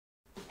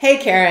Hey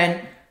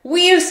Karen,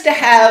 we used to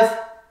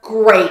have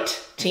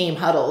great team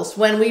huddles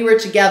when we were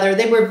together.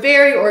 They were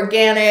very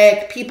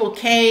organic. People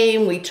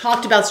came, we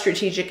talked about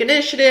strategic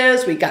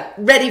initiatives, we got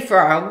ready for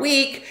our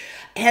week,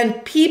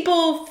 and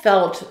people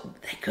felt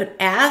they could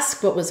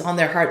ask what was on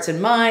their hearts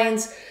and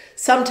minds.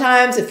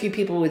 Sometimes a few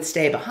people would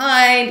stay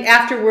behind.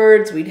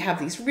 Afterwards, we'd have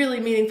these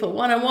really meaningful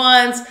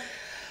one-on-ones.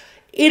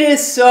 It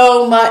is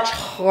so much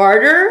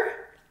harder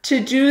to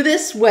do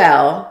this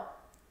well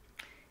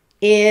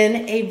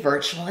in a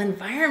virtual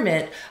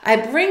environment. I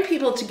bring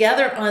people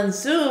together on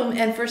Zoom,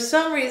 and for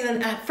some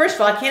reason, first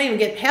of all, I can't even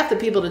get half the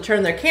people to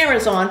turn their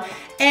cameras on,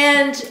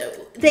 and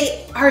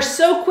they are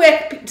so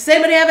quick. Does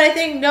anybody have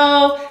anything?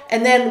 No.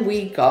 And then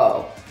we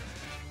go.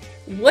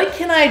 What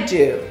can I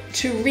do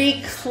to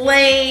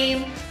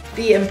reclaim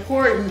the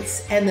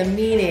importance and the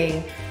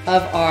meaning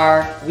of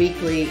our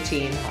weekly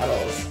team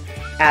huddles?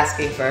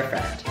 Asking for a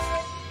friend.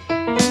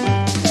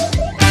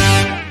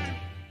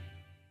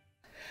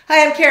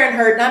 Hi, I'm Karin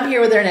and I'm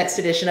here with our next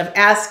edition of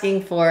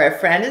Asking for a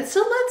Friend. And so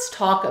let's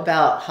talk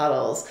about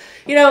huddles.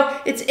 You know,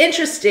 it's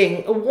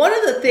interesting. One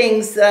of the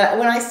things that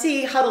when I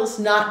see huddles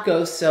not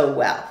go so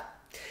well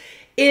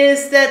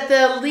is that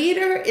the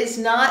leader is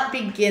not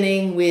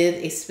beginning with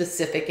a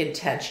specific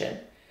intention.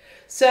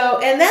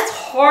 And that's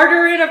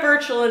harder in a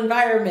virtual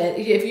environment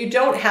if you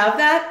don't have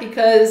that,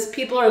 because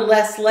people are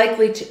less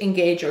likely to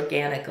engage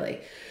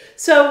organically.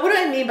 So what do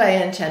I mean by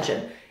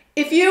intention?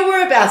 If you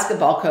were a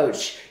basketball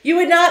coach, you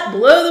would not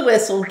blow the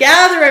whistle,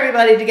 gather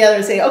everybody together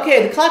and say,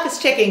 okay, the clock is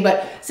ticking,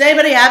 but does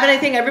anybody have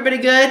anything? Everybody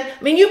good?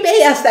 I mean, you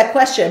may ask that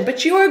question,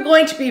 but you are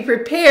going to be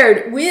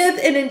prepared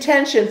with an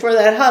intention for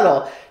that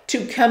huddle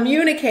to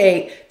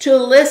communicate, to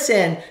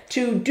listen,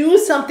 to do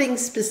something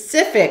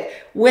specific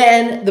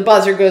when the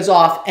buzzer goes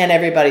off and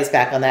everybody's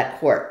back on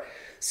that court.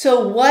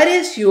 So what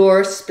is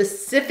your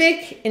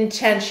specific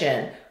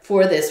intention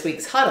for this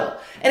week's huddle?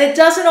 And it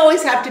doesn't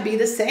always have to be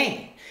the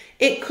same.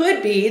 It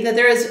could be that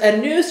there is a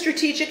new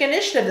strategic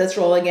initiative that's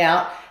rolling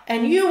out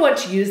and you want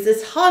to use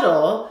this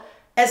huddle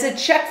as a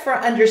check for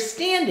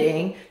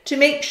understanding to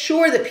make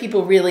sure that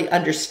people really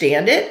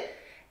understand it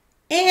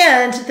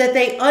and that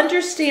they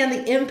understand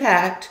the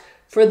impact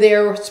for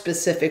their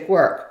specific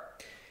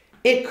work.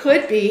 It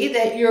could be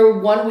that you're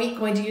 1 week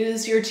going to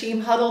use your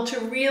team huddle to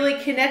really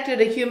connect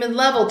at a human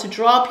level, to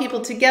draw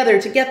people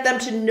together, to get them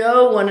to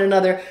know one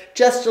another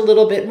just a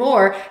little bit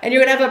more, and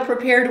you're going to have a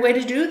prepared way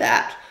to do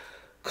that.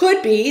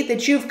 Could be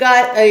that you've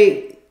got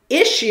an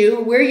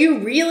issue where you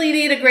really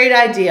need a great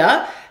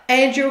idea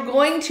and you're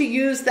going to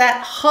use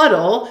that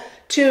huddle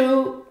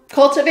to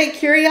cultivate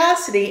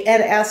curiosity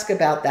and ask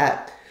about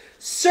that.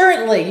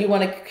 Certainly you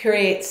want to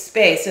create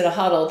space in a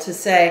huddle to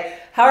say,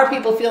 how are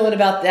people feeling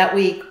about that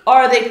week?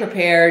 Are they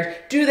prepared?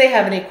 Do they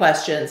have any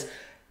questions?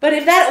 But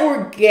if that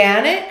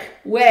organic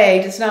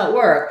way does not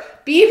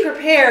work, be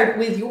prepared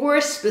with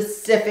your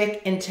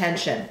specific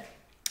intention.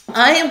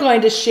 I am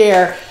going to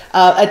share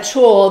a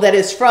tool that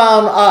is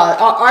from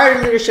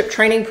our leadership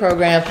training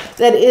program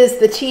that is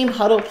the Team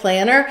Huddle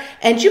Planner.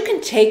 And you can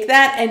take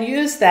that and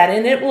use that,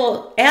 and it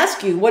will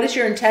ask you, what is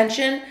your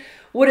intention?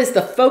 What is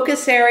the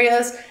focus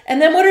areas?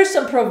 And then what are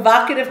some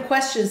provocative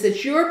questions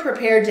that you're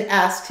prepared to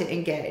ask to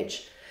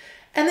engage?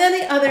 And then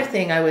the other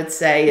thing I would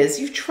say is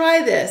you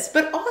try this,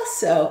 but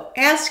also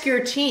ask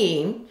your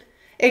team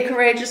a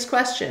courageous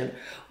question.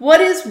 What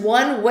is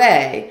one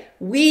way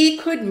we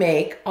could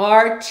make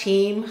our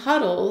team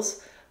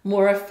huddles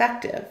more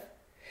effective?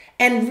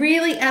 And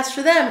really ask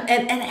for them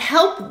and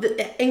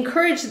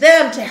encourage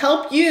them to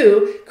help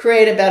you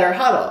create a better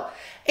huddle.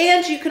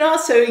 And you can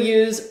also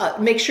use,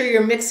 make sure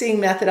you're mixing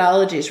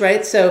methodologies,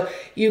 right? So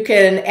you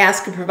can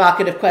ask a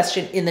provocative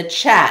question in the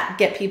chat,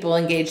 get people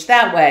engaged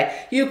that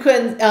way. You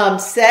can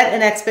set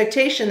an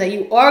expectation that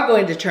you are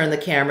going to turn the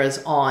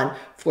cameras on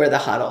for the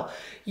huddle.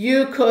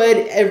 You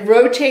could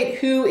rotate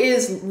who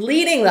is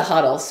leading the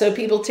huddle so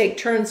people take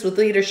turns with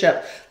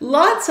leadership.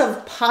 Lots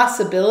of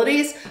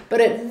possibilities,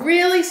 but it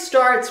really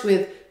starts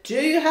with, do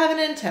you have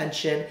an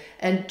intention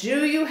and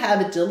do you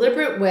have a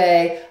deliberate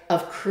way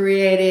of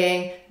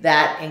creating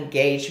that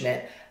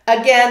engagement?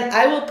 Again,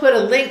 I will put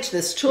a link to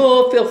this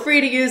tool. Feel free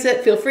to use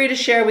it. Feel free to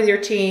share with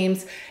your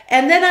teams.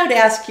 And then I would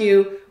ask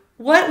you,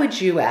 what would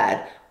you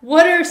add?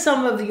 What are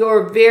some of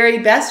your very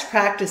best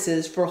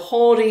practices for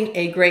holding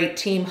a great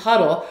team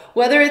huddle,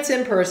 whether it's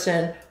in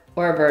person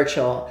or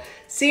virtual?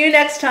 See you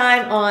next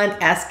time on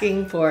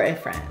Asking for a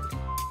Friend.